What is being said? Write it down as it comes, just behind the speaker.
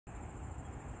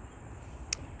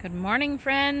Good morning,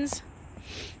 friends.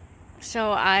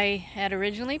 So I had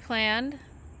originally planned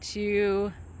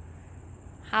to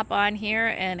hop on here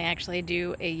and actually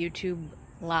do a YouTube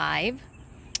live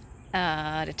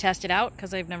to test it out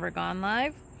because I've never gone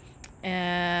live.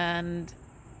 And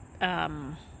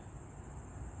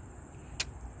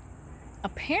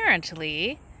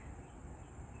apparently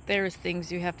there's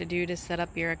things you have to do to set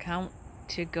up your account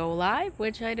to go live,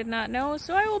 which I did not know.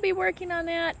 So I will be working on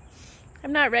that.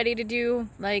 I'm not ready to do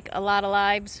like a lot of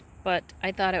lives, but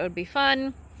I thought it would be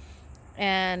fun.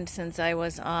 And since I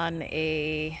was on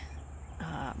a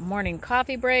morning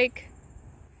coffee break,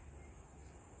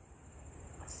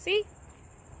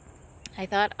 I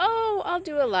thought, oh, I'll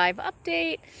do a live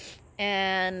update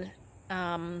and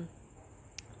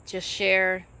just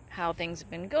share how things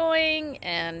have been going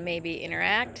and maybe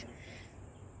interact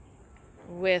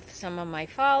with some of my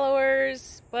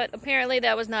followers. But apparently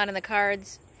that was not in the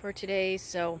cards for today,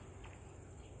 so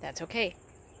that's okay.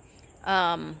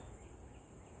 I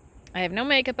have no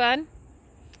makeup on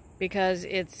because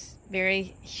it's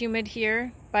very humid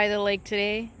here by the lake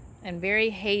today and very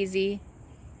hazy,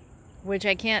 which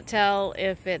I can't tell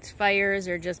if it's fires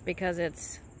or just because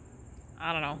it's,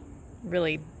 I don't know,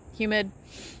 really humid.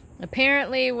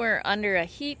 Apparently we're under a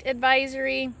heat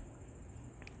advisory,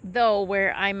 though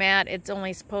where I'm at it's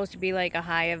only supposed to be like a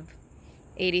high of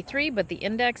 83, but the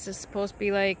index is supposed to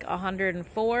be like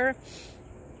 104.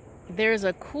 There's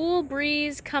a cool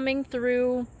breeze coming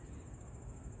through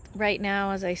right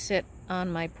now as I sit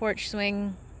on my porch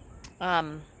swing,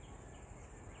 but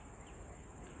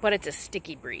it's a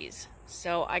sticky breeze.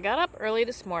 So I got up early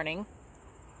this morning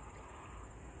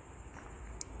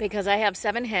because I have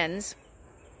 7 hens,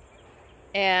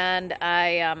 and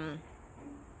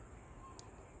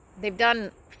they've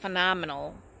done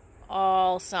phenomenal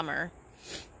all summer.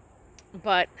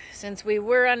 But since we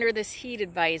were under this heat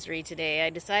advisory today, I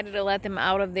decided to let them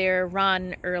out of their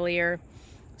run earlier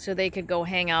so they could go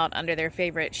hang out under their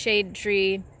favorite shade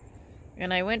tree.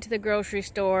 And I went to the grocery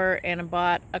store and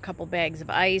bought a couple bags of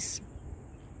ice.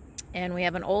 And we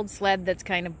have an old sled that's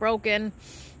kind of broken.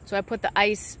 So I put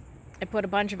a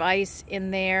bunch of ice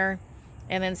in there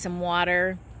and then some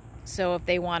water. So if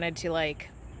they wanted to like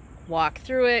walk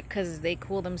through it, because they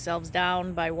cool themselves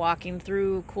down by walking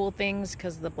through cool things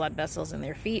because of the blood vessels in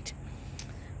their feet.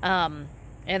 And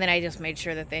then I just made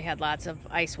sure that they had lots of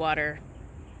ice water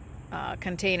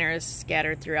containers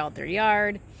scattered throughout their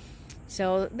yard.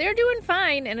 So they're doing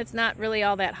fine, and it's not really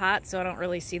all that hot, so I don't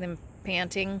really see them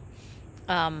panting.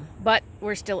 But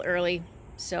we're still early,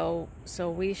 so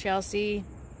we shall see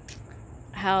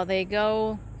how they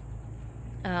go.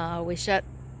 We shut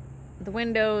the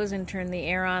windows and turned the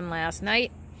air on last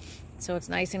night, so it's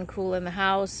nice and cool in the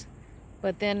house.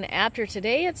 But then after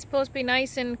today it's supposed to be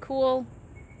nice and cool,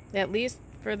 at least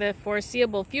for the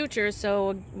foreseeable future,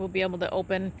 so we'll be able to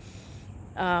open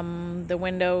the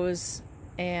windows,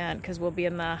 and because we'll be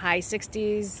in the high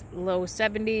 60s, low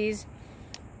 70s,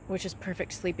 which is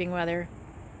perfect sleeping weather.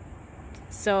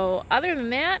 So other than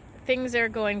that, things are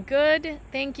going good.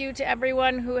 Thank you to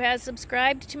everyone who has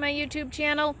subscribed to my YouTube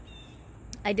channel.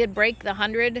 I did break the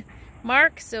 100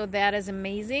 mark, so that is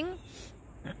amazing.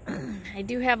 I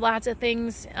do have lots of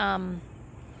things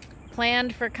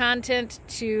planned for content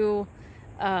to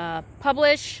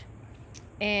publish,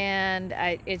 and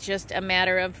it's just a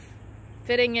matter of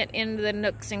fitting it into the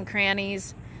nooks and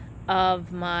crannies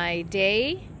of my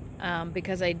day,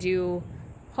 because I do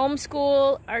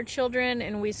homeschool our children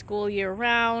and we school year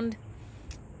round,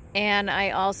 and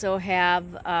I also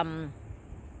have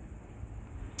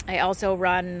I also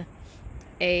run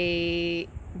a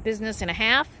business and a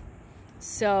half.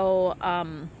 So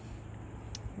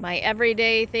my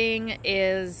everyday thing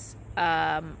is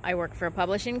I work for a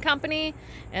publishing company,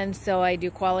 and so I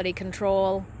do quality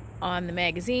control on the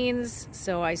magazines.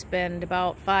 So I spend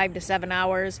about 5 to 7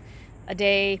 hours a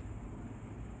day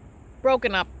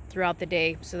broken up throughout the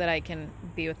day so that I can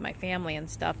be with my family and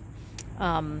stuff,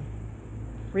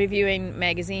 reviewing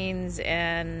magazines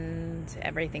and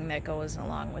everything that goes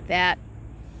along with that.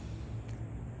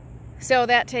 So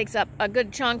that takes up a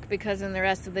good chunk, because then the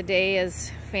rest of the day is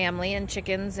family and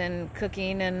chickens and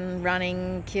cooking and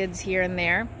running kids here and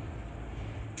there.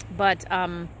 But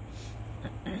I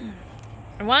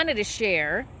wanted to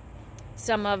share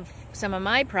some of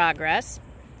my progress.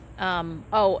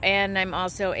 Oh, and I'm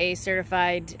also a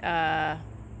certified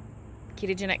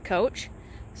ketogenic coach,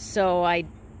 so I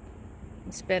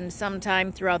spend some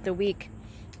time throughout the week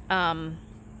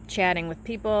chatting with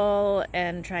people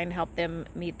and trying to help them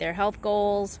meet their health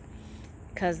goals,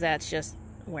 because that's just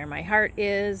where my heart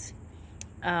is.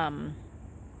 But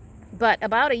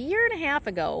about a year and a half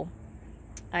ago,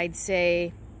 I'd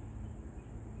say,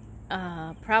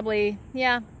 probably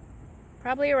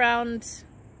around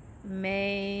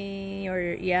May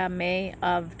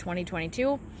of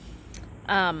 2022.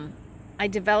 I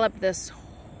developed this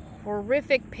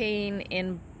horrific pain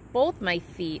in both my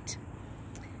feet,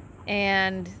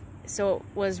 and so it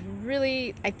was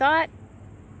really, I thought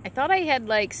I had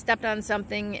like stepped on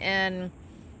something and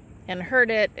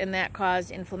hurt it, and that caused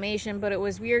inflammation, but it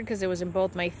was weird because it was in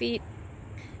both my feet,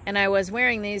 and I was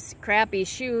wearing these crappy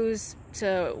shoes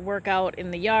to work out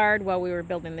in the yard while we were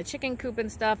building the chicken coop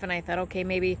and stuff, and I thought, okay,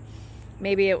 maybe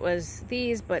it was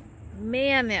these, but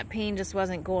man, that pain just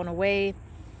wasn't going away.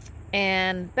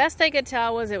 And best I could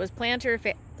tell was it was plantar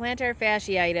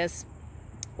fasciitis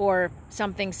or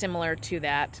something similar to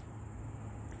that.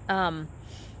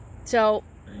 So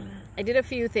I did a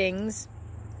few things.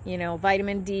 You know,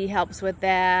 vitamin D helps with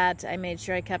that. I made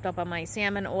sure I kept up on my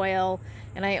salmon oil,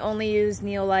 and I only use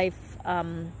Neolife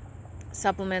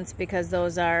supplements because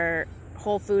those are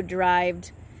whole food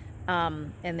derived,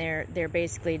 and they're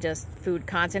basically just food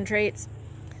concentrates.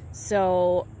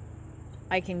 So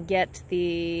I can get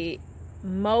the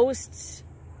most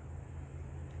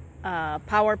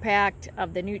power packed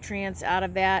of the nutrients out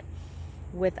of that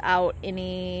without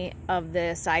any of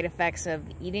the side effects of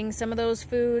eating some of those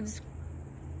foods.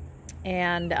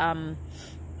 And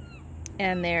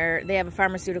they have a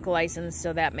pharmaceutical license,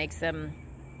 so that makes them,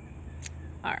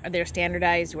 they're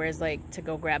standardized, whereas like to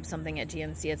go grab something at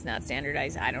GNC, it's not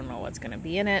standardized. I don't know what's going to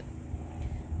be in it,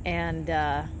 and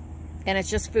it's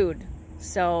just food.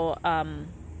 So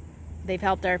they've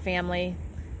helped our family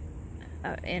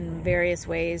in various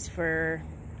ways for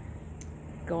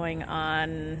going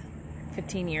on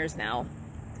 15 years now.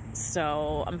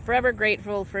 So I'm forever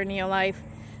grateful for Neolife.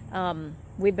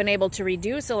 We've been able to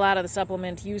reduce a lot of the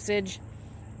supplement usage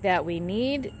that we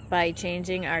need by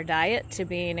changing our diet to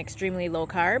being extremely low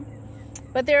carb.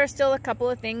 But there are still a couple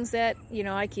of things that, you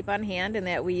know, I keep on hand and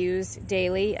that we use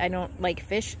daily. I don't like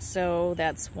fish, so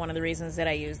that's one of the reasons that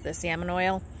I use the salmon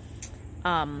oil.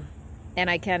 And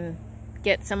I can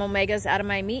get some omegas out of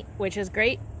my meat, which is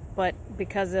great, but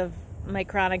because of my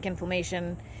chronic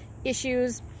inflammation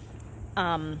issues,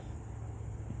 I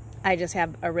just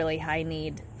have a really high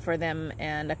need for them,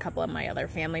 and a couple of my other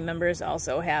family members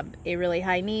also have a really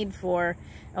high need for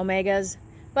omegas.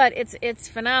 But it's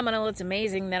phenomenal. It's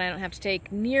amazing that I don't have to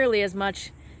take nearly as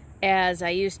much as I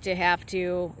used to have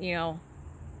to, you know,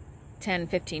 10,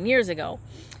 15 years ago.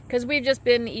 Because we've just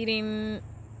been eating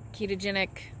ketogenic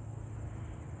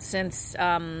since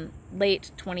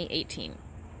late 2018.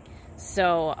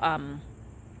 So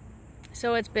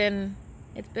it's been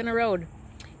a road.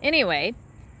 Anyway,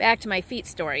 back to my feet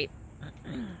story.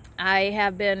 I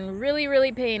have been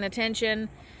really paying attention,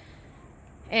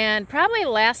 and probably the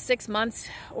last 6 months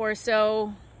or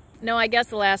so, no, I guess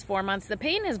the last 4 months, the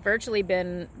pain has virtually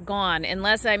been gone,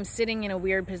 unless I'm sitting in a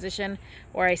weird position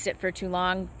or I sit for too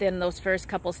long. Then those first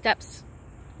couple steps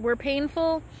were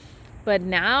painful, but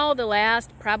now the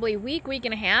last probably week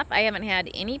and a half, I haven't had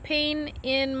any pain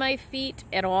in my feet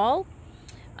at all,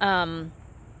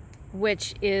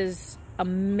 which is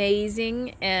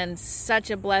amazing and such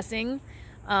a blessing.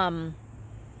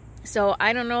 So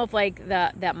I don't know if like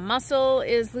that muscle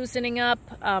is loosening up.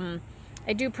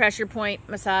 I do pressure point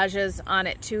massages on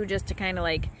it too, just to kind of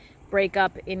like break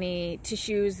up any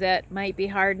tissues that might be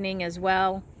hardening as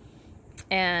well,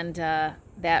 and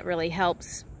that really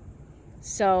helps.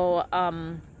 So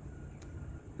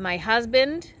my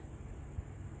husband,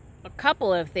 a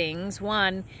couple of things.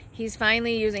 One, he's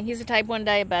finally using, he's a type 1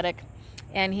 diabetic,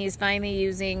 and he's finally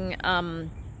using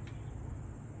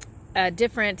a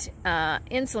different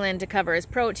insulin to cover his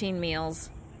protein meals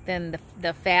than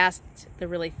the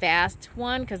really fast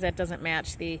one, because that doesn't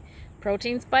match the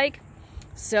protein spike.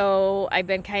 So I've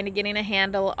been kind of getting a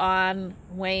handle on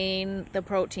weighing the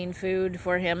protein food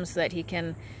for him so that he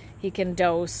can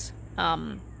dose,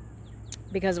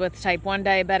 because with type 1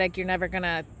 diabetic, you're never going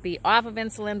to be off of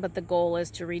insulin, but the goal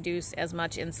is to reduce as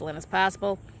much insulin as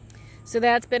possible. So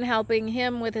that's been helping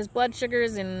him with his blood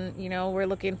sugars, and you know, we're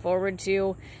looking forward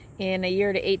to, in a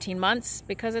year to 18 months,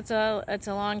 because it's a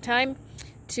long time,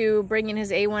 to bringing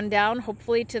his A1 down,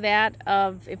 hopefully to that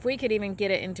of, if we could even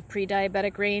get it into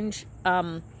pre-diabetic range,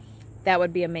 that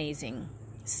would be amazing.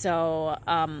 So,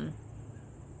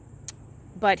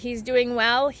 but he's doing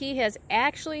well. He has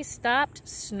actually stopped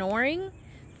snoring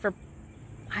for,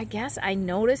 I guess I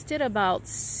noticed it about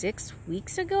 6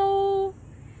 weeks ago,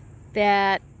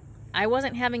 that I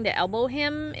wasn't having to elbow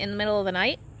him in the middle of the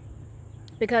night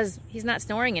because he's not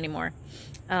snoring anymore.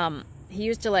 He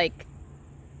used to like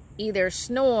either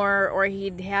snore or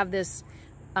he'd have this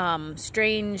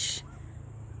strange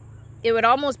it would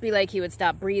almost be like he would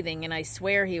stop breathing, and I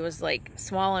swear he was like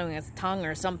swallowing his tongue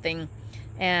or something.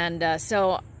 And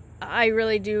so I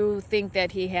really do think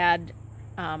that he had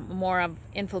more of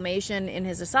inflammation in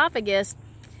his esophagus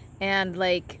and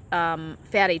like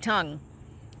fatty tongue,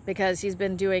 because he's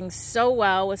been doing so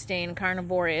well with staying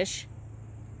carnivore-ish,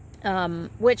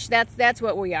 which that's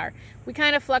what we are. We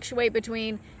kind of fluctuate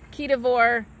between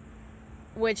ketovore,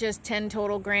 which is 10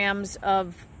 total grams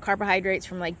of carbohydrates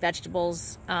from like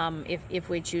vegetables, if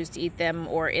we choose to eat them,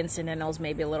 or incidentals,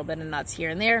 maybe a little bit of nuts here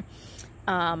and there,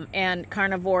 and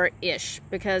carnivore-ish,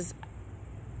 because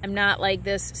I'm not like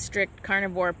this strict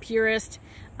carnivore purist.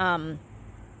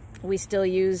 We still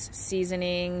use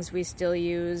seasonings, we still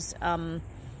use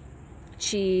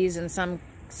cheese, and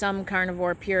some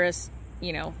carnivore purists,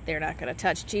 you know, they're not going to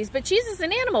touch cheese, but cheese is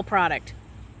an animal product.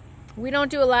 We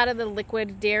don't do a lot of the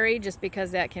liquid dairy just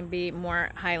because that can be more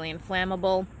highly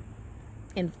inflammable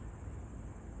and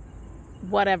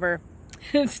whatever.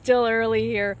 It's still early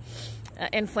here.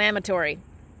 Inflammatory.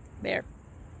 There.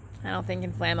 I don't think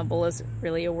inflammable is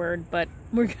really a word, but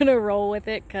we're going to roll with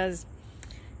it because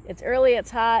it's early,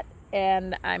 it's hot,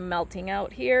 and I'm melting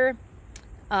out here.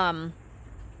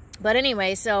 But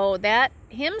anyway, so that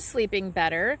him sleeping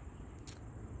better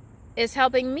is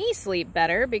helping me sleep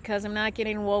better, because I'm not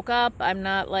getting woke up. I'm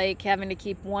not like having to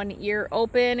keep one ear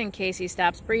open in case he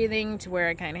stops breathing, to where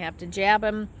I kind of have to jab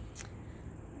him.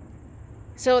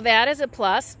 So that is a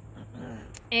plus.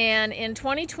 And in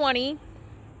 2020,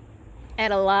 I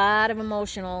had a lot of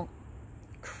emotional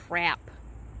crap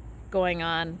going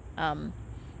on.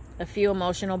 A few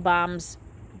emotional bombs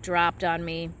dropped on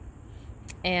me,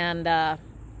 and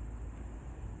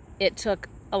it took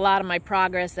a lot of my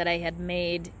progress that I had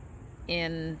made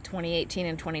in 2018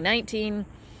 and 2019.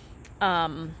 It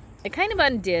kind of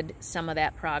undid some of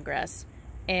that progress,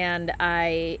 and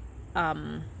I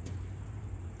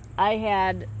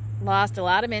had lost a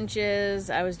lot of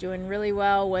inches. I was doing really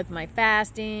well with my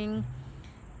fasting,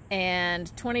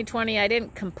 and 2020 I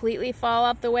didn't completely fall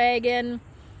off the wagon,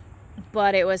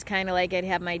 but it was kind of like I'd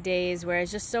have my days where I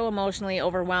was just so emotionally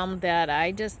overwhelmed that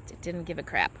I just didn't give a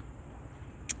crap.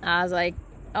 I was like,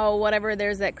 oh, whatever,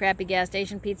 there's that crappy gas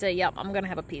station pizza. Yep, I'm going to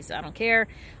have a pizza. I don't care.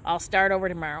 I'll start over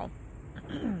tomorrow.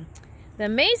 The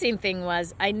amazing thing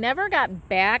was I never got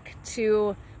back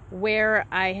to where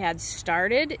I had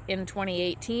started in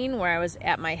 2018, where I was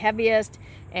at my heaviest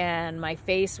and my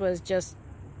face was just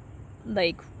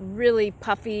like really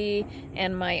puffy,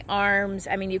 and my arms,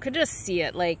 I mean, you could just see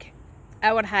it. Like,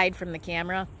 I would hide from the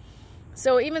camera.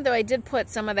 So even though I did put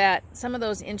some of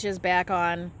those inches back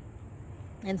on,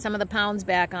 and some of the pounds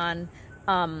back on,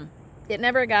 it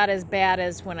never got as bad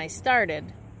as when I started.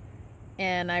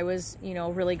 And I was, you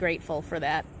know, really grateful for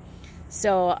that.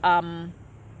 So,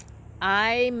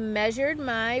 I measured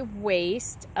my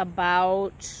waist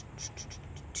about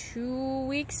 2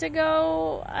 weeks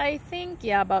ago, I think.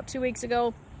 Yeah, about 2 weeks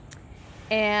ago.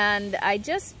 And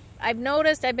I've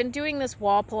noticed I've been doing this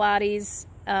wall Pilates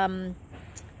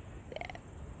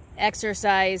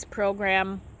exercise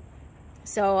program.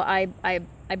 So I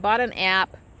bought an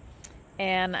app,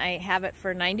 and I have it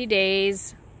for 90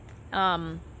 days.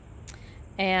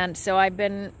 And so I've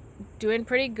been doing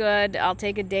pretty good. I'll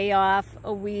take a day off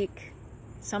a week,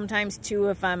 sometimes two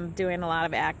if I'm doing a lot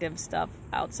of active stuff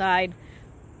outside.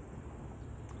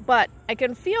 But I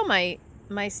can feel my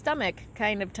stomach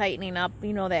kind of tightening up,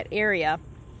 you know, that area.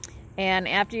 And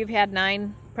after you've had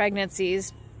 9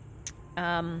 pregnancies,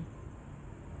 that's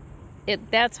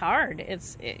hard.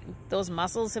 Those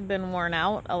muscles have been worn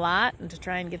out a lot, and to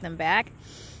try and get them back,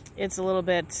 it's a little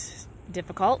bit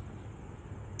difficult.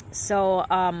 So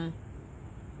I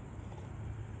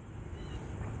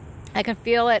can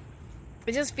feel it.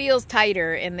 It just feels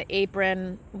tighter in the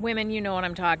apron. Women, you know what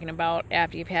I'm talking about.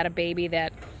 After you've had a baby,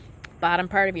 that bottom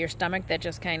part of your stomach that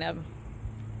just kind of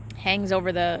hangs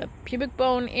over the pubic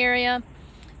bone area,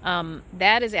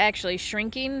 that is actually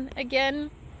shrinking again.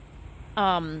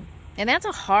 And that's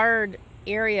a hard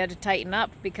area to tighten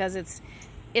up, because it's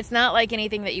not like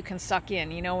anything that you can suck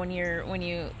in. You know, when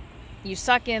you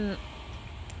suck in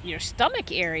your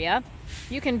stomach area,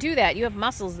 you can do that. You have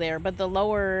muscles there, but the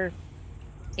lower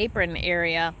apron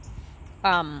area,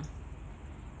 that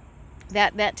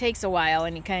takes a while,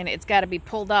 and it's got to be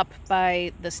pulled up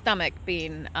by the stomach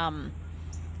being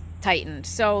tightened.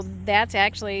 So that's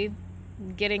actually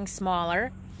getting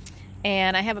smaller.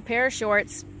 And I have a pair of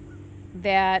shorts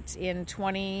that in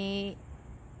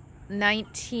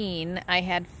 2019 I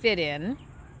had fit in,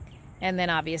 and then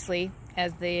obviously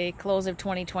as the close of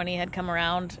 2020 had come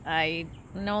around, I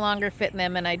no longer fit in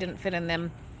them, and I didn't fit in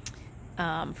them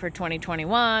for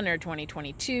 2021 or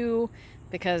 2022,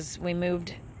 because we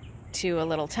moved to a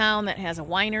little town that has a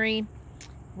winery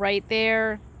right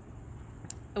there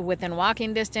within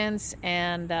walking distance.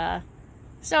 And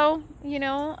so, you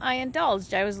know, I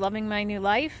indulged. I was loving my new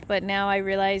life, but now I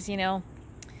realize, you know,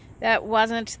 that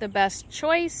wasn't the best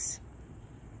choice.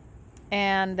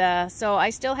 And so I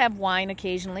still have wine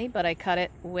occasionally, but I cut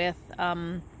it with,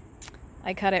 and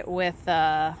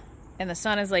the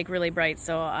sun is like really bright,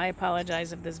 so I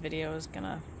apologize if this video is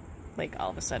gonna like all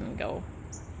of a sudden go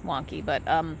wonky, but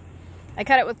I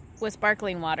cut it with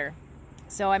sparkling water.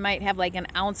 So I might have like an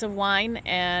ounce of wine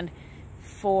and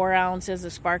 4 ounces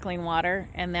of sparkling water,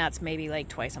 and that's maybe like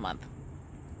twice a month.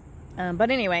 But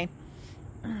anyway,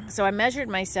 so I measured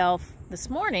myself this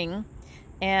morning,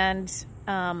 and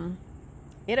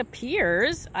it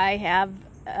appears I have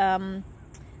an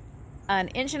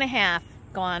 1.5 inches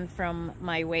gone from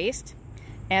my waist,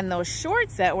 and those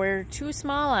shorts that were too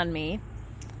small on me,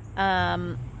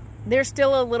 they're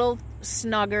still a little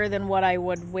snugger than what I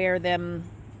would wear them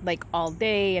like all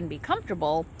day and be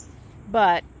comfortable,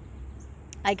 but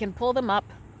I can pull them up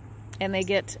and they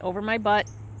get over my butt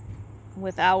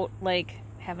without like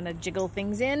having to jiggle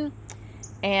things in,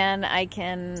 and I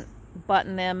can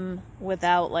button them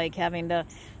without like having to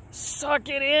suck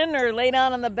it in or lay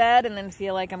down on the bed and then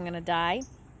feel like I'm gonna die.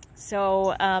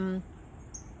 So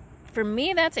for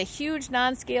me, that's a huge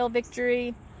non-scale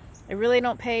victory. I really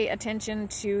don't pay attention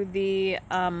to the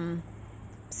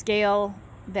scale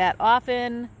that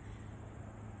often,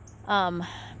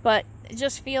 but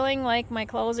just feeling like my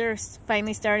clothes are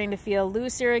finally starting to feel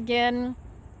looser again,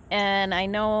 and I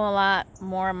know a lot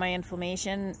more of my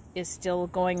inflammation is still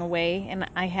going away, and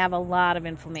I have a lot of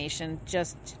inflammation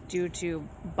just due to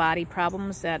body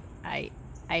problems that I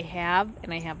have,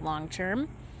 and I have long term.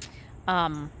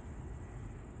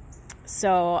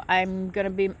 So I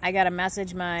gotta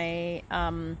message my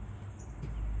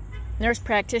nurse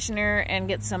practitioner and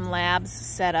get some labs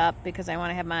set up, because I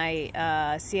want to have my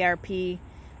CRP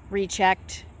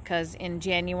rechecked, because in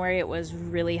January it was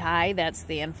really high. That's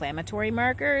the inflammatory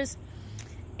markers.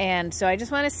 And so I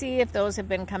just want to see if those have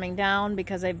been coming down,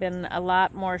 because I've been a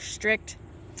lot more strict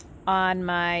on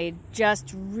my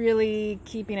just really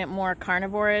keeping it more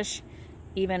carnivore-ish,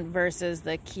 even versus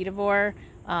the ketovore.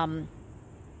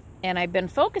 And I've been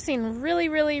focusing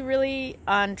really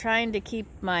on trying to keep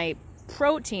my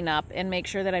protein up and make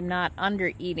sure that I'm not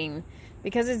under eating,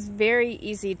 because it's very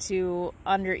easy to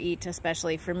undereat,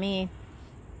 especially for me.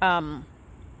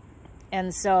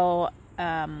 And so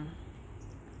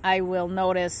I will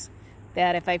notice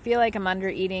that if I feel like I'm under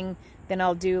eating, then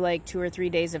I'll do like 2 or 3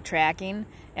 days of tracking.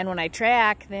 And when I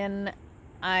track, then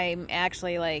I'm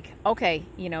actually like, okay,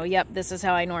 you know, yep, this is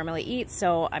how I normally eat,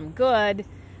 so I'm good.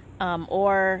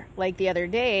 Or like the other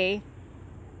day,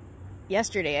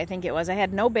 yesterday I think it was, I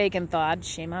had no bacon thawed,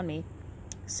 shame on me.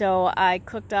 So I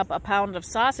cooked up a pound of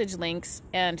sausage links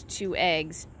and 2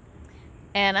 eggs.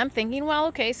 And I'm thinking, well,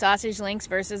 okay, sausage links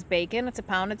versus bacon, it's a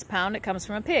pound, it comes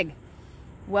from a pig.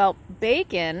 Well,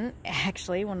 bacon,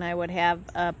 actually, when I would have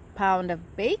a pound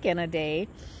of bacon a day,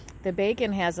 the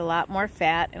bacon has a lot more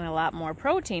fat and a lot more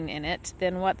protein in it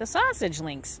than what the sausage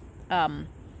links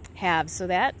have. So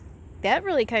that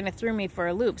really kind of threw me for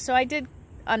a loop. So I did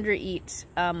undereat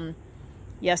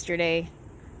yesterday,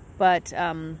 but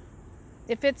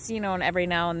if it's, you know, an every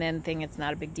now and then thing, it's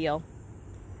not a big deal.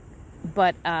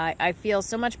 But I feel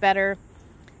so much better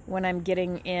when I'm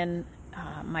getting in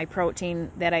my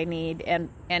protein that I need, and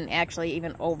actually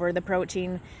even over the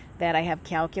protein that I have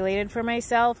calculated for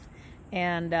myself.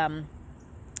 And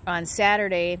on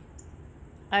Saturday,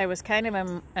 I was kind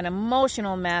of an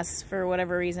emotional mess for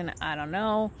whatever reason. I don't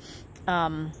know.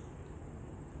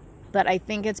 But I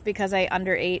think it's because I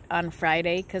underate on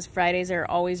Friday, because Fridays are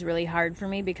always really hard for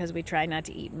me, because we try not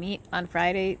to eat meat on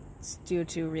Friday due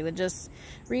to religious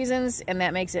reasons, and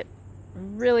that makes it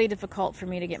really difficult for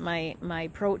me to get my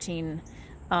protein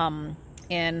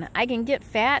in. I can get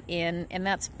fat in, and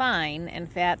that's fine,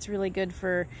 and fat's really good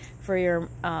for your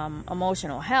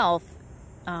emotional health,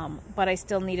 but I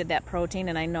still needed that protein,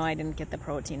 and I know I didn't get the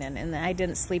protein in, and I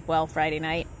didn't sleep well Friday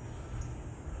night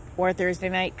or Thursday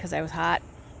night because I was hot.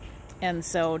 And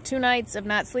so 2 nights of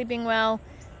not sleeping well,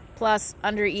 plus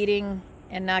under eating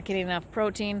and not getting enough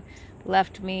protein,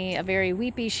 left me a very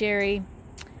weepy Sherry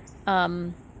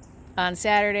on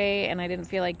Saturday, and I didn't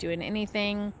feel like doing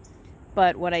anything.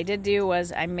 But what I did do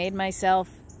was I made myself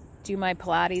do my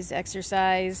Pilates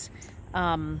exercise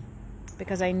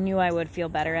because I knew I would feel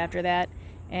better after that.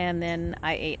 And then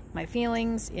I ate my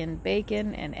feelings in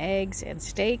bacon and eggs and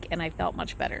steak, and I felt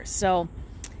much better. So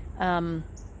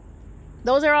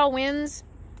those are all wins.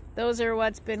 Those are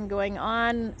what's been going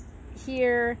on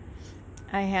here.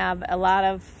 I have a lot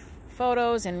of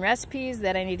photos and recipes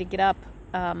that I need to get up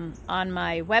on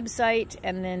my website,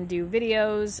 and then do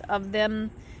videos of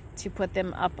them to put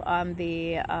them up on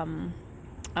the on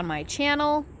my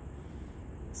channel.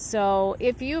 So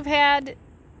if you've had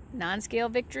non-scale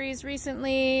victories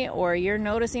recently, or you're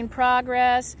noticing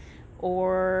progress,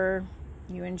 or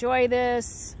you enjoy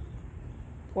this,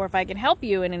 or if I can help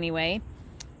you in any way,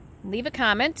 leave a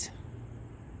comment.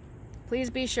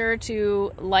 Please be sure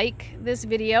to like this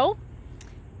video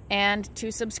and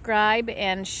to subscribe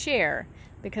and share,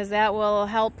 because that will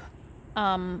help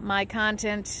my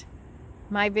content,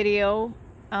 my video,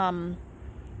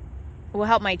 will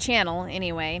help my channel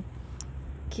anyway,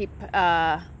 keep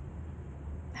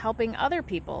helping other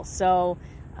people. So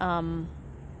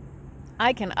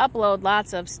I can upload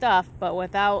lots of stuff, but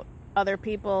without other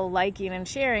people liking and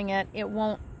sharing it, it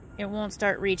won't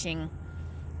start reaching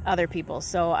other people.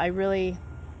 So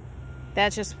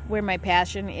that's just where my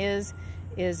passion is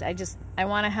I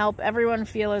want to help everyone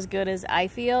feel as good as I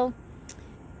feel.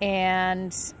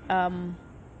 And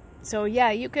so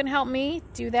yeah, you can help me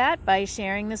do that by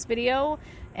sharing this video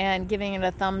and giving it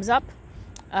a thumbs up,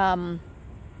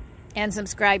 and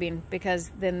subscribing, because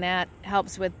then that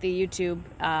helps with the YouTube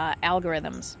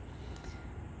algorithms.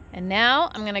 And now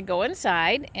I'm gonna go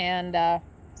inside and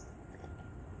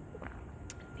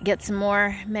get some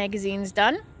more magazines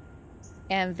done,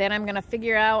 and then I'm gonna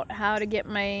figure out how to get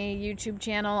my YouTube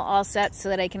channel all set so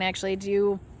that I can actually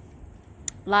do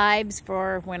lives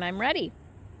for when I'm ready.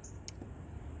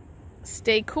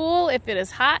 Stay cool if it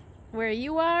is hot where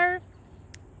you are,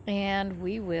 and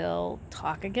we will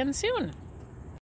talk again soon.